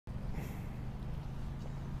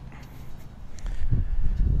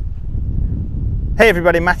Hey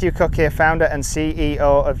everybody, Matthew Cooke here, founder and CEO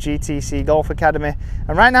of GTC Golf Academy,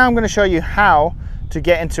 and right now I'm going to show you how to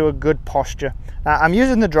get into a good posture. Now, I'm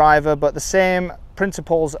using the driver, but the same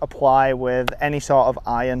principles apply with any sort of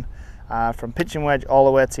iron, from pitching wedge all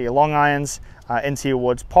the way to your long irons into your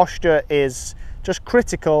woods. Posture is just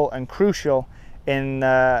critical and crucial in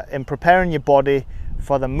preparing your body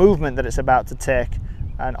for the movement that it's about to take,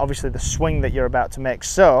 and obviously the swing that you're about to make.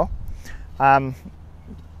 So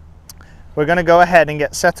we're going to go ahead and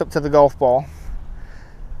get set up to the golf ball,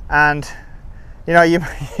 and you know,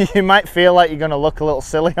 you might feel like you're going to look a little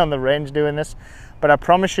silly on the range doing this, but I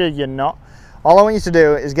promise you, you're not. All I want you to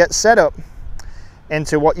do is get set up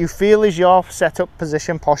into what you feel is your setup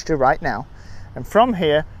position posture right now, and from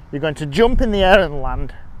here you're going to jump in the air and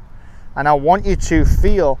land, and I want you to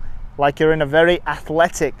feel like you're in a very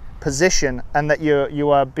athletic position and that you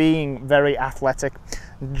are being very athletic.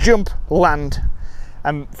 Jump, land.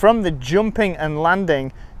 And from the jumping and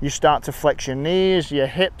landing, you start to flex your knees, your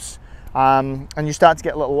hips, and you start to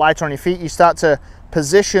get a little lighter on your feet. You start to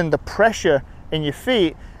position the pressure in your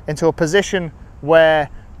feet into a position where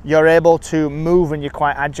you're able to move and you're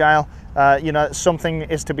quite agile. You know, something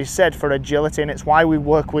is to be said for agility, and it's why we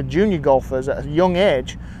work with junior golfers at a young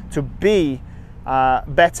age to be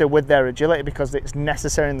better with their agility, because it's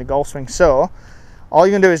necessary in the golf swing. So all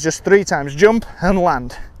you're going to do is just 3 times jump and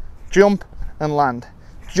land, jump and land,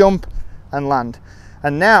 jump and land.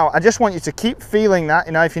 And now I just want you to keep feeling that.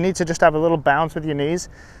 You know, if you need to just have a little bounce with your knees,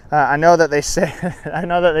 I know that they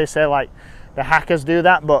say like the hackers do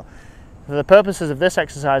that, but for the purposes of this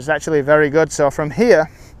exercise, it's actually very good. So from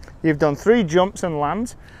here, you've done 3 jumps and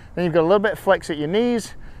lands, then you've got a little bit of flex at your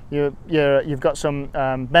knees, you've got some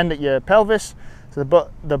bend at your pelvis, so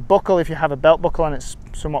the buckle, if you have a belt buckle and it's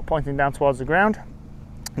somewhat pointing down towards the ground.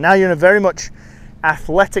 Now you're in a very much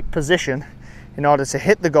athletic position in order to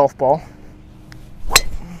hit the golf ball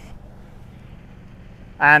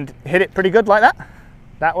and hit it pretty good like that.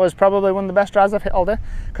 That was probably one of the best drives I've hit all day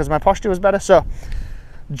because my posture was better. So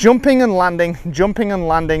jumping and landing, jumping and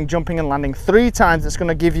landing, jumping and landing 3 times. It's going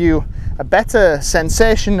to give you a better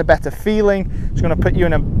sensation, a better feeling. It's going to put you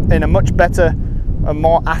in a much better, a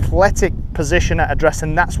more athletic position at address,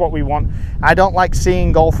 and that's what we want. I don't like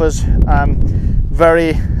seeing golfers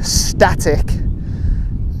very static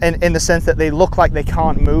in the sense that they look like they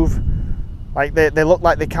can't move, like they look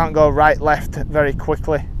like they can't go right, left very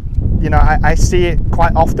quickly. You know, I see it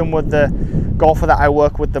quite often with the golfer that I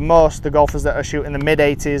work with the most, the golfers that are shooting the mid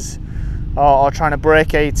 80s or trying to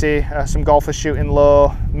break 80, some golfers shooting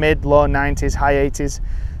low 90s, high 80s.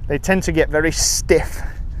 They tend to get very stiff,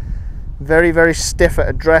 very stiff at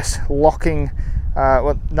address, locking,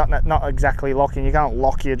 well, not exactly locking, you can't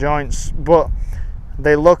lock your joints, but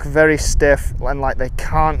they look very stiff and like they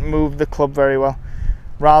can't move the club very well.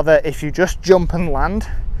 Rather, if you just jump and land,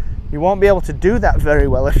 you won't be able to do that very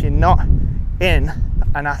well if you're not in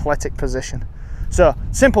an athletic position. So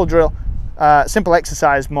simple drill, simple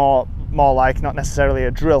exercise, more like, not necessarily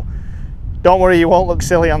a drill. Don't worry, you won't look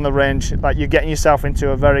silly on the range, like you're getting yourself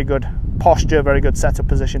into a very good posture, very good setup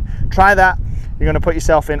position. Try that. You're going to put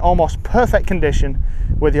yourself in almost perfect condition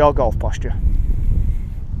with your golf posture.